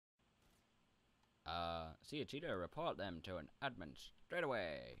See a cheater, report them to an admin straight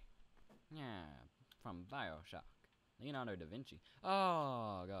away. Yeah, from Bioshock. Leonardo da Vinci.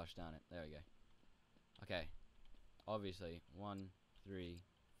 Oh, gosh darn it. There we go. Okay. Obviously. 1, 3,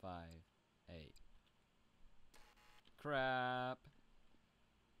 5, 8. Crap.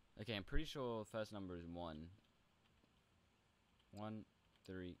 Okay, I'm pretty sure the first number is 1. 1,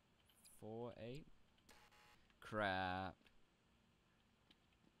 3, 4, 8. Crap.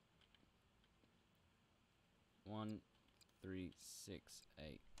 1, 3, 6,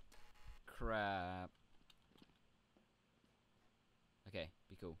 8. Crap. Okay,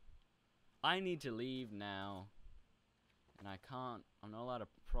 be cool. I need to leave now. And I can't. I'm not allowed to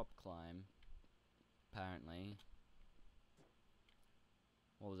prop climb. Apparently.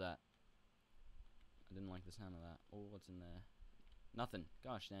 What was that? I didn't like the sound of that. Oh, what's in there? Nothing.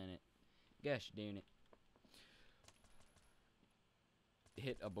 Gosh dang it. Gosh dang it.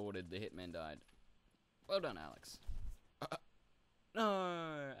 Hit aborted. The hitman died. Well done, Alex.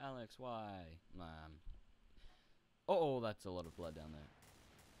 No, Alex, why? Oh, that's a lot of blood down there.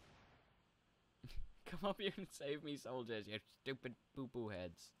 Come up here and save me, soldiers, you stupid poo-poo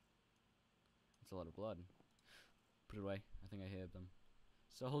heads. That's a lot of blood. Put it away. I think I heard them.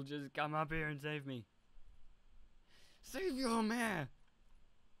 Soldiers, come up here and save me. Save your mayor!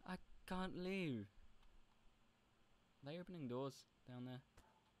 I can't leave. Are they opening doors down there?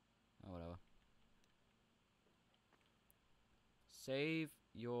 Oh, whatever. Save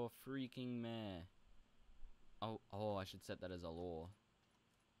your freaking mayor. Oh, I should set that as a law.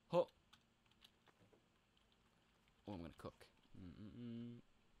 Oh, I'm gonna cook.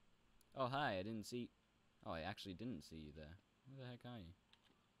 Oh, hi, I didn't see... Oh, I actually didn't see you there. Where the heck are you?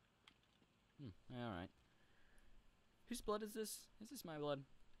 Alright. Whose blood is this? Is this my blood?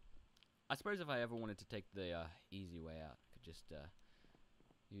 I suppose if I ever wanted to take the easy way out, I could just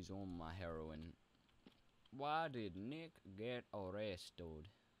use all my heroin. Why did Nick get arrested?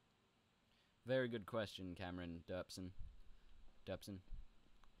 Very good question, Cameron Derpson.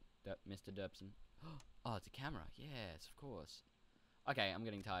 Mr. Derpson. Oh, it's a camera. Yes, of course. Okay, I'm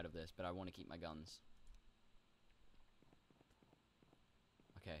getting tired of this, but I want to keep my guns.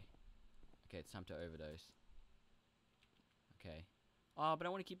 Okay. Okay, it's time to overdose. Okay. Oh, but I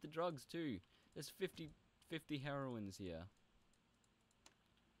want to keep the drugs too. There's 50 heroines here.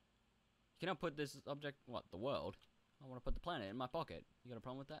 You cannot put this object... What, the world? I want to put the planet in my pocket. You got a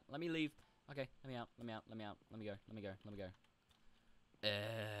problem with that? Let me leave. Okay, let me out, let me out, let me out. Let me go, let me go, let me go.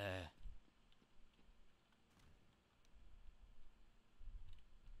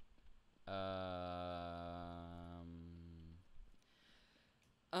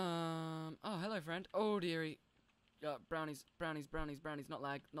 Oh, hello, friend. Oh, dearie. Brownies. Not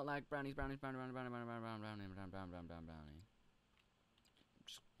lag. Brownies. Brownie.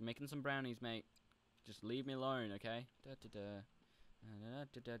 Just making some brownies, mate. Just leave me alone, okay? Da da da. Da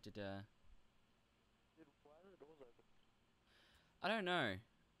da da da da. Dude, why are the doors open? I don't know.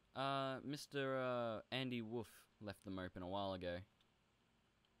 Mr. Andy Wolf left them open a while ago.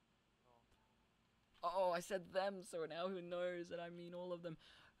 Oh, I said them, so now who knows that I mean all of them.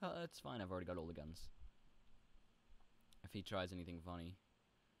 That's fine, I've already got all the guns. If he tries anything funny,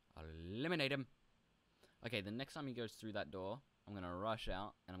 I'll eliminate him. Okay, the next time he goes through that door, I'm going to rush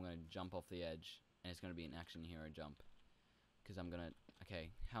out, and I'm going to jump off the edge. And it's going to be an action hero jump. Because I'm going to...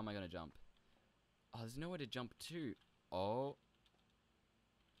 Okay, how am I going to jump? Oh, there's nowhere to jump to. Oh.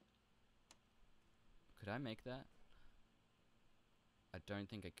 Could I make that? I don't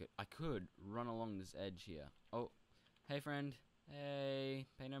think I could. I could run along this edge here. Oh, hey friend. Hey,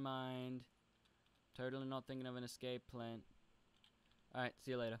 pay no mind. Totally not thinking of an escape plan. Alright,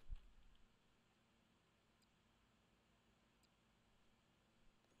 see you later.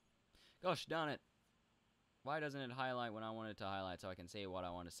 Gosh darn it. Why doesn't it highlight when I want it to highlight so I can see what I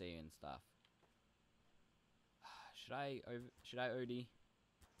want to see and stuff? Should I OD?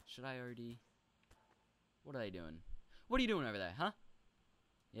 Should I OD? What are they doing? What are you doing over there, huh?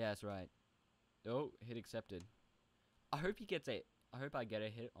 Yeah, that's right. Oh, hit accepted. I hope he gets a... I hope I get a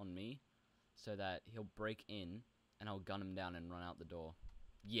hit on me so that he'll break in and I'll gun him down and run out the door.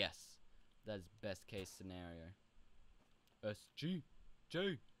 Yes. That's best case scenario. SG.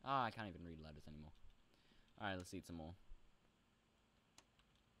 J. Ah, I can't even read letters anymore. Alright, let's eat some more.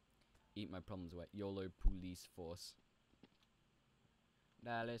 Eat my problems away. YOLO police force.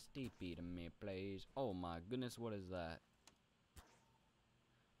 Dallas TP to me, please. Oh my goodness, what is that?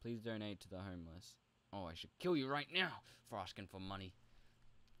 Please donate to the homeless. Oh, I should kill you right now for asking for money.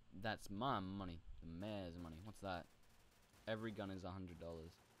 That's my money. The mayor's money. What's that? Every gun is $100.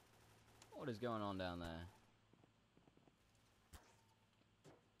 What is going on down there?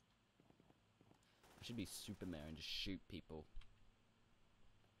 I should be super mayor and just shoot people.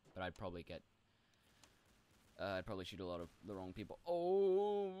 But I'd probably get... I'd probably shoot a lot of the wrong people.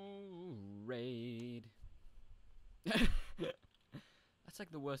 Oh, raid. That's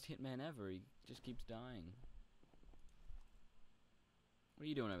like the worst hitman ever. He just keeps dying. What are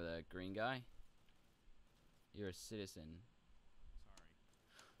you doing over there, green guy? You're a citizen.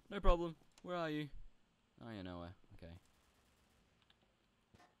 Sorry. No problem. Where are you? Oh, you're nowhere. Okay.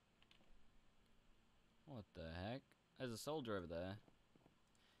 What the heck? There's a soldier over there.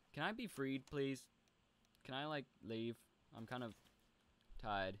 Can I be freed, please? Can I, like, leave? I'm kind of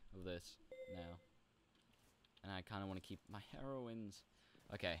tired of this now. And I kind of want to keep my heroines.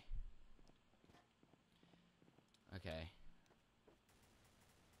 Okay. Okay.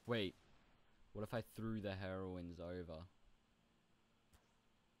 Wait. What if I threw the heroines over?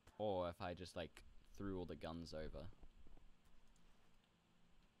 Or if I just, like, threw all the guns over?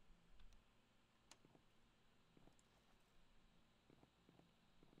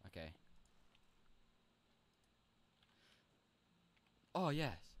 Okay. Oh,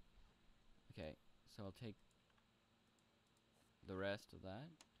 yes. Okay, so I'll take the rest of that.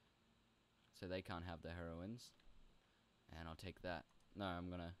 So they can't have the heroines. And I'll take that. No, I'm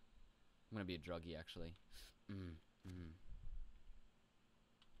gonna be a druggie, actually.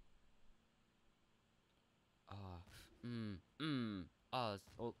 Oh,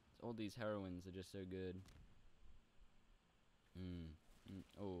 all these heroines are just so good.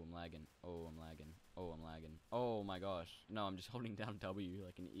 Oh, I'm lagging. Oh, I'm lagging. Oh, I'm lagging. Oh my gosh. No, I'm just holding down W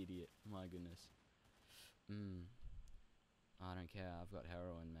like an idiot. My goodness. I don't care. I've got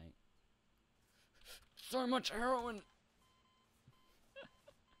heroin, mate. So much heroin!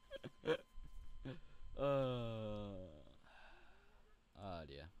 Oh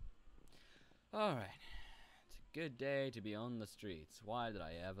dear. Alright. It's a good day to be on the streets. Why did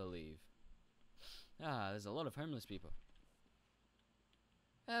I ever leave? There's a lot of homeless people.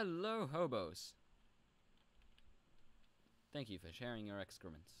 Hello, hobos. Thank you for sharing your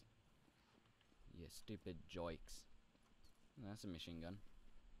excrements. You stupid joiks. That's a machine gun.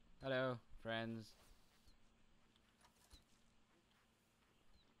 Hello, friends.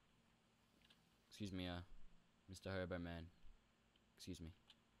 Excuse me, Mr. Hobo Man. Excuse me.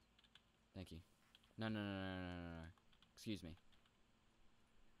 Thank you. No. Excuse me.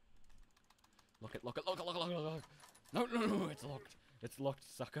 Lock it. No, it's locked. It's locked,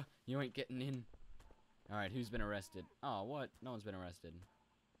 sucker. You ain't getting in. Alright, who's been arrested? Oh, what? No one's been arrested.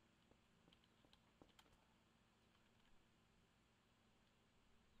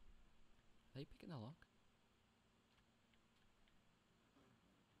 Are they picking the lock?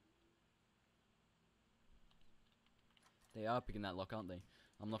 They are picking that lock, aren't they?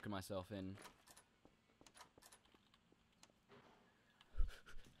 I'm locking myself in.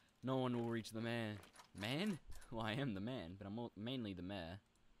 No one will reach the mayor. Man? Well, I am the man, but I'm mainly the mayor.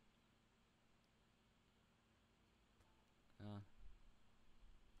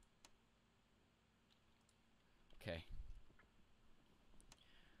 Okay.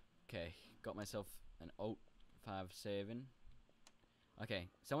 Okay, got myself an Alt 5 saving. Okay,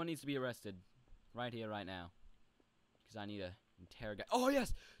 someone needs to be arrested. Right here, right now. Because I need to interrogate. Oh,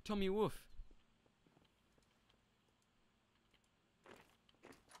 yes! Tommy Wolf!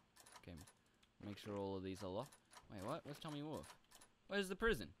 Okay, make sure all of these are locked. Wait, what? Where's Tommy Wolf? Where's the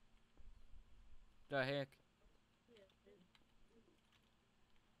prison? The heck?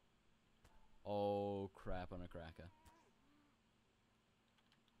 Oh, crap on a cracker.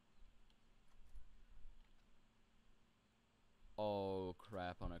 Oh,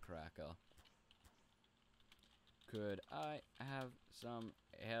 crap on a cracker. Could I have some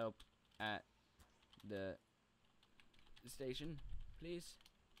help at the station, please?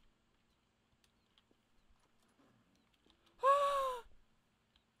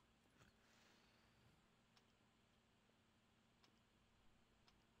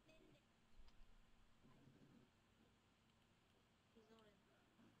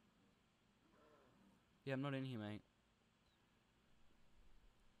 Yeah, I'm not in here, mate.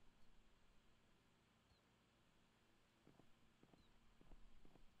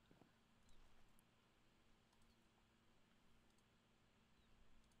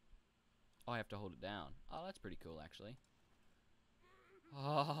 Oh, I have to hold it down. Oh, that's pretty cool, actually.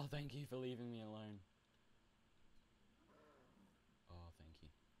 Oh, thank you for leaving me alone. Oh, thank you.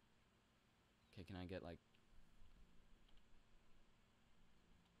 Okay, can I get, like...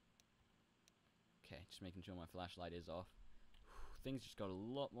 Okay, just making sure my flashlight is off. Things just got a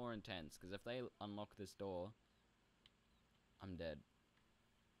lot more intense, because if they unlock this door, I'm dead.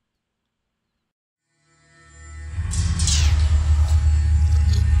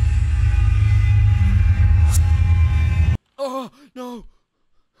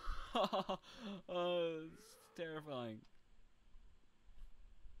 Oh, it's terrifying.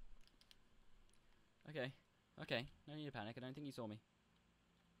 Okay. Okay. No need to panic. I don't think he saw me.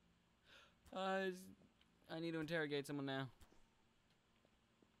 I need to interrogate someone now.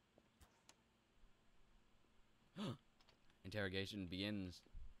 Interrogation begins.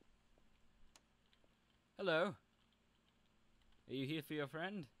 Hello. Are you here for your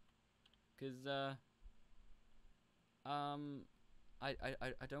friend? 'Cause I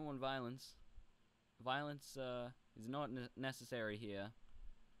don't want violence. Violence is not necessary here.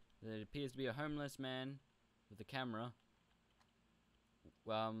 There appears to be a homeless man with a camera.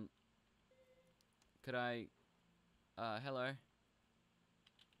 Could I hello? I'm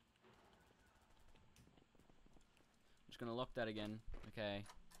just gonna lock that again. Okay.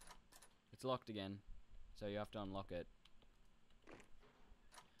 It's locked again. So you have to unlock it.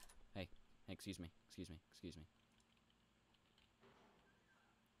 Hey, excuse me.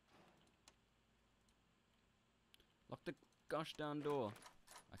 Lock the gosh darn door.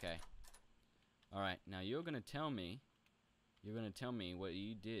 Okay. Alright, now you're gonna tell me what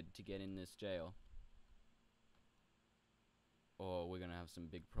you did to get in this jail. Or we're gonna have some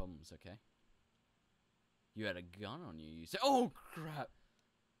big problems, okay? You had a gun on you. You said, oh crap!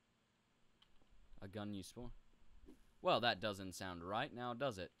 A gun you swore? Well, that doesn't sound right now,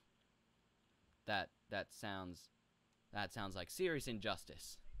 does it? That sounds like serious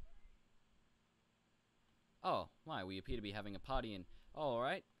injustice. Oh, why? We appear to be having a party and oh,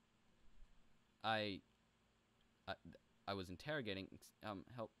 alright. I was interrogating.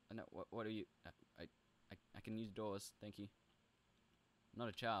 Help. No, what are you? I can use doors. Thank you. I'm not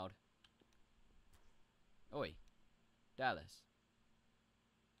a child. Oi, Dallas.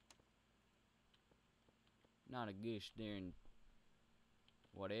 Not a gosh darn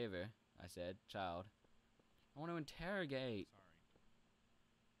whatever. I said, child. I want to interrogate.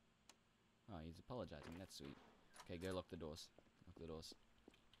 Sorry. Oh, he's apologizing. That's sweet. Okay, go lock the doors. Lock the doors.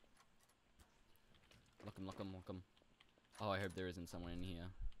 Lock them. Oh, I hope there isn't someone in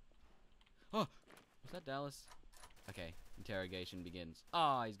here. Oh! Was that Dallas? Okay, interrogation begins.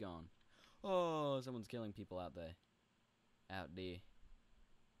 Ah, he's gone. Oh, someone's killing people out there. Out there.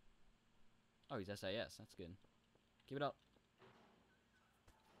 Oh, he's SAS. That's good. Keep it up.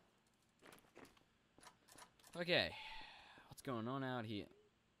 Okay. What's going on out here?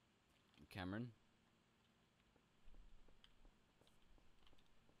 Cameron?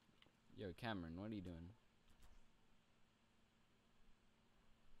 Yo, Cameron, what are you doing?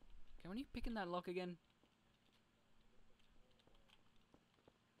 Okay, when are you picking that lock again?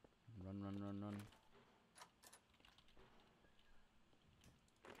 Run.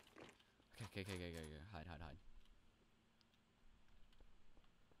 Okay, go. Hide.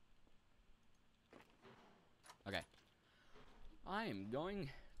 Okay. I am going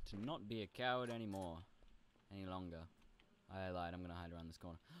to not be a coward anymore. Any longer. I lied, I'm gonna hide around this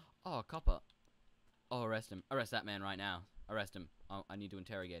corner. Oh, a copper. Oh, arrest him. Arrest that man right now. Arrest him. Oh, I need to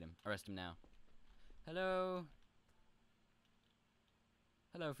interrogate him. Arrest him now. Hello?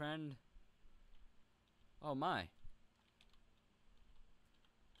 Hello, friend. Oh, my.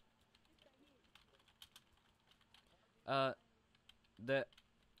 There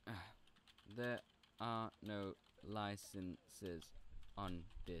are no licenses on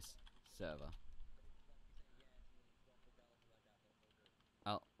this server.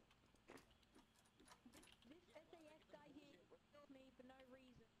 Oh.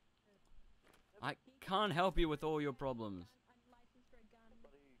 I can't help you with all your problems.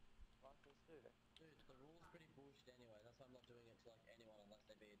 Dude, the rule's pretty bullshit anyway. That's why I'm not doing it to like anyone unless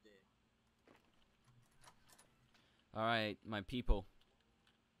they be a dick. Alright, my people.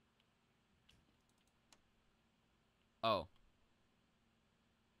 Oh.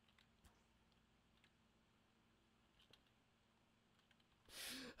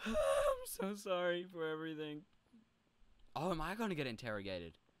 I'm so sorry for everything. Oh, am I gonna get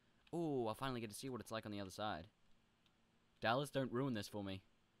interrogated? Ooh, I'll finally get to see what it's like on the other side. Dallas, don't ruin this for me.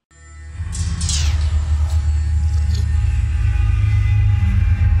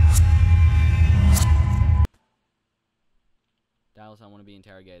 Dallas, I want to be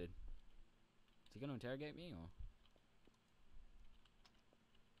interrogated. Is he gonna interrogate me or?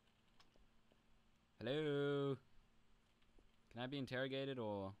 Hello? Can I be interrogated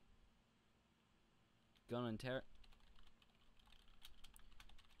or? Gonna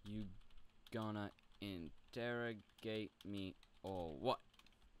You gonna interrogate me or what?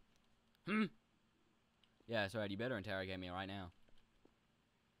 Yeah, that's right, you better interrogate me right now.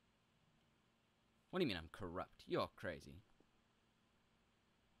 What do you mean I'm corrupt? You're crazy.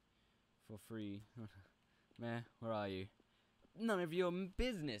 For free. Meh, where are you? none of your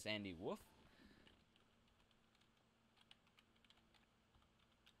business, Andy Wolf.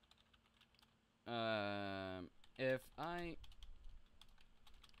 If I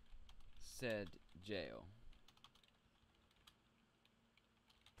said jail,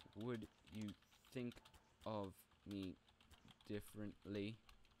 would you think of me differently?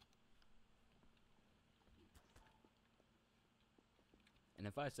 And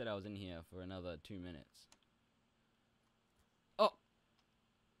if I said I was in here for another 2 minutes. Oh!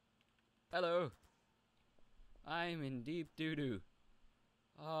 Hello! I'm in deep doo-doo.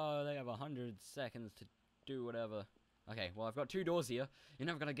 Oh, they have 100 seconds to do whatever. Okay, well, I've got 2 doors here. You're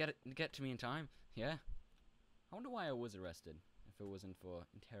never gonna get to me in time. Yeah? I wonder why I was arrested. If it wasn't for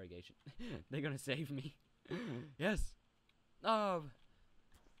interrogation. They're gonna save me. Yes! Oh!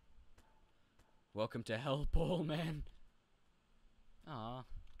 Welcome to hell, Paul, man. Ah.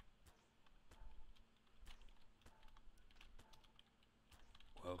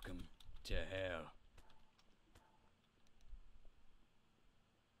 Welcome to hell.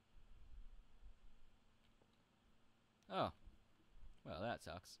 Oh. Well, that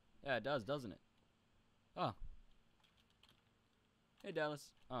sucks. Yeah, it does, doesn't it? Oh. Hey, Dallas.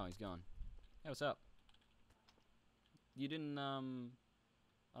 Oh, he's gone. Hey, what's up? You didn't,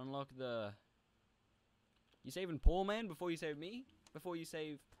 unlock the... You saving Paul, man, before you save me? Before you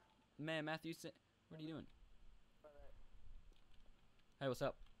save Mayor Matthewson? What are you doing? Hey, what's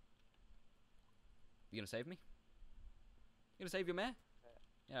up? You gonna save me? You gonna save your mayor?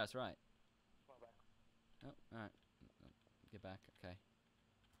 Yeah, that's right. Oh, alright. Get back, okay.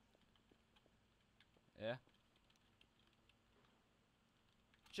 Yeah?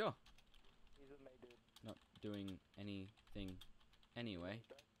 Sure. He's with me, dude. Not doing anything anyway.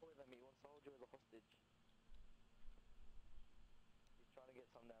 Don't spoil them, he wants to hold you as a hostage. He's trying to get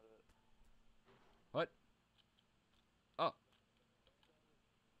something out of it. What? Oh.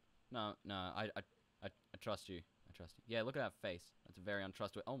 No, I trust you. I trust you. Yeah, look at that face. That's a very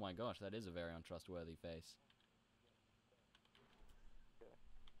untrustworthy. Oh my gosh, that is a very untrustworthy face. Okay.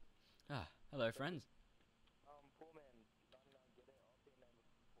 Ah, hello, friends. Poor man, 99, get it? I'll see your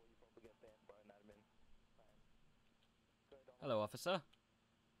name before you probably get banned by an admin. Man. Go, Donald. Hello, officer.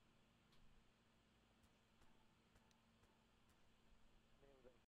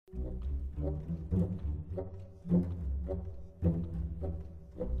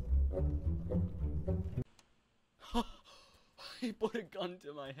 He put a gun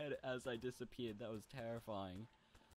to my head as I disappeared. That was terrifying.